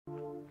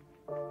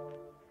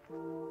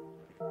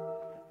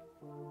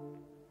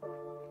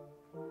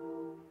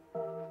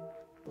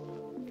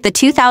The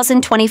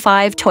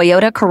 2025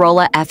 Toyota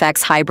Corolla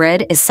FX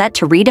Hybrid is set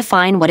to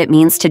redefine what it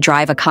means to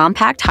drive a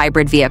compact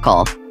hybrid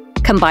vehicle,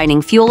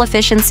 combining fuel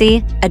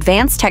efficiency,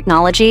 advanced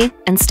technology,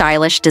 and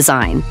stylish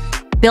design.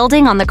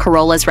 Building on the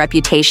Corolla's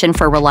reputation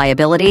for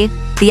reliability,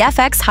 the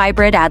FX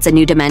Hybrid adds a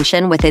new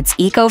dimension with its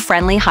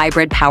eco-friendly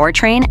hybrid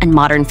powertrain and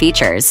modern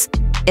features.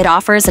 It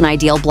offers an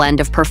ideal blend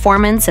of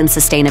performance and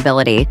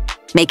sustainability,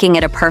 making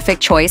it a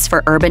perfect choice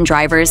for urban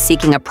drivers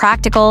seeking a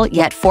practical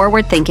yet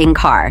forward-thinking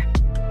car.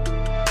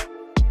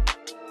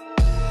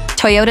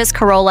 Toyota's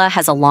Corolla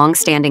has a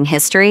long-standing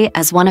history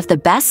as one of the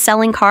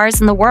best-selling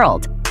cars in the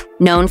world,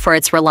 known for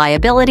its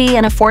reliability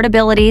and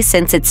affordability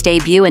since its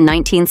debut in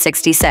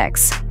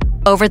 1966.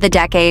 Over the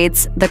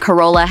decades, the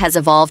Corolla has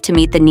evolved to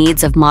meet the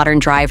needs of modern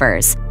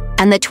drivers,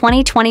 and the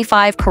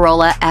 2025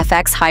 Corolla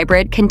FX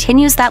Hybrid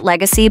continues that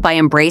legacy by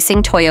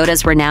embracing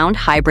Toyota's renowned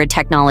hybrid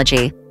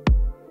technology.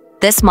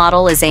 This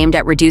model is aimed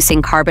at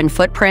reducing carbon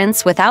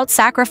footprints without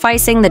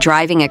sacrificing the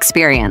driving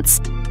experience,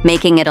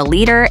 making it a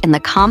leader in the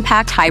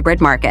compact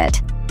hybrid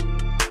market.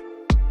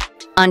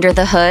 Under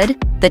the hood,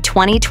 the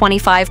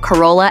 2025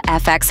 Corolla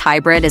FX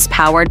Hybrid is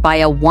powered by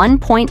a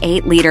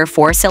 1.8-liter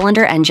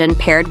four-cylinder engine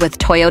paired with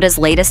Toyota's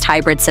latest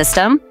hybrid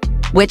system,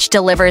 which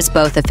delivers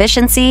both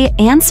efficiency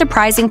and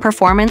surprising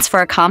performance for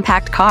a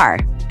compact car.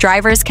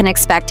 Drivers can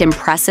expect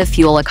impressive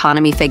fuel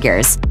economy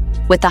figures,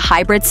 with the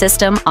hybrid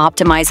system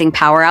optimizing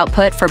power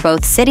output for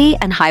both city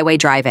and highway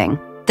driving.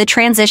 The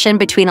transition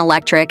between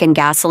electric and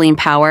gasoline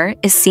power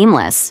is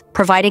seamless,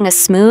 providing a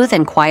smooth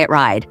and quiet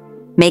ride,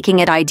 making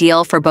it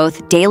ideal for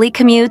both daily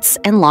commutes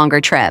and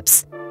longer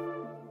trips.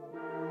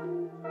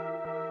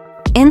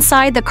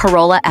 Inside, the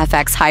Corolla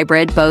FX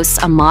Hybrid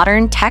boasts a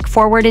modern,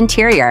 tech-forward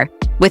interior,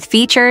 with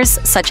features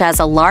such as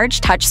a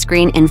large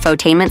touchscreen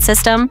infotainment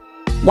system,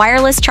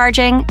 wireless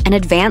charging, and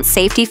advanced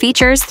safety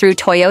features through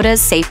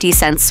Toyota's Safety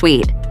Sense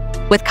suite.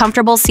 With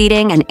comfortable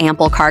seating and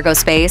ample cargo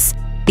space,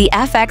 the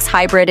FX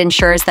Hybrid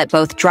ensures that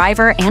both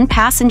driver and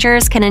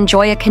passengers can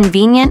enjoy a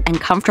convenient and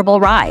comfortable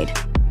ride.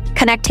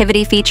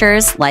 Connectivity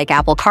features like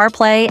Apple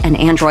CarPlay and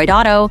Android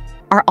Auto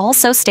are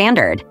also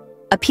standard,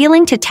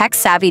 appealing to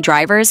tech-savvy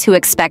drivers who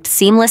expect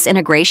seamless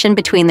integration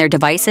between their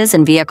devices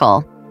and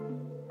vehicle.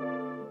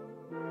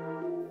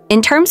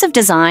 In terms of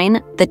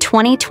design, the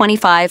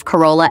 2025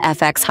 Corolla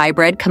FX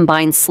Hybrid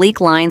combines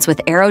sleek lines with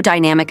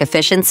aerodynamic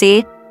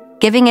efficiency,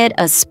 giving it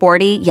a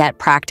sporty yet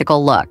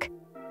practical look.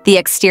 The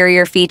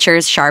exterior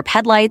features sharp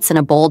headlights and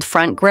a bold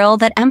front grille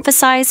that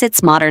emphasize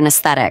its modern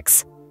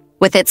aesthetics.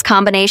 With its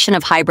combination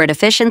of hybrid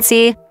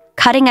efficiency,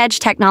 cutting-edge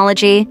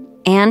technology,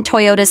 and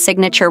Toyota's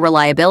signature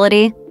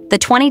reliability, the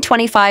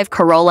 2025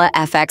 Corolla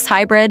FX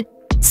Hybrid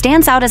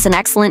stands out as an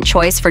excellent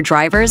choice for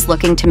drivers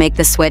looking to make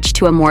the switch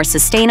to a more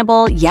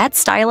sustainable yet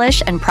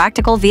stylish and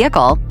practical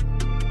vehicle.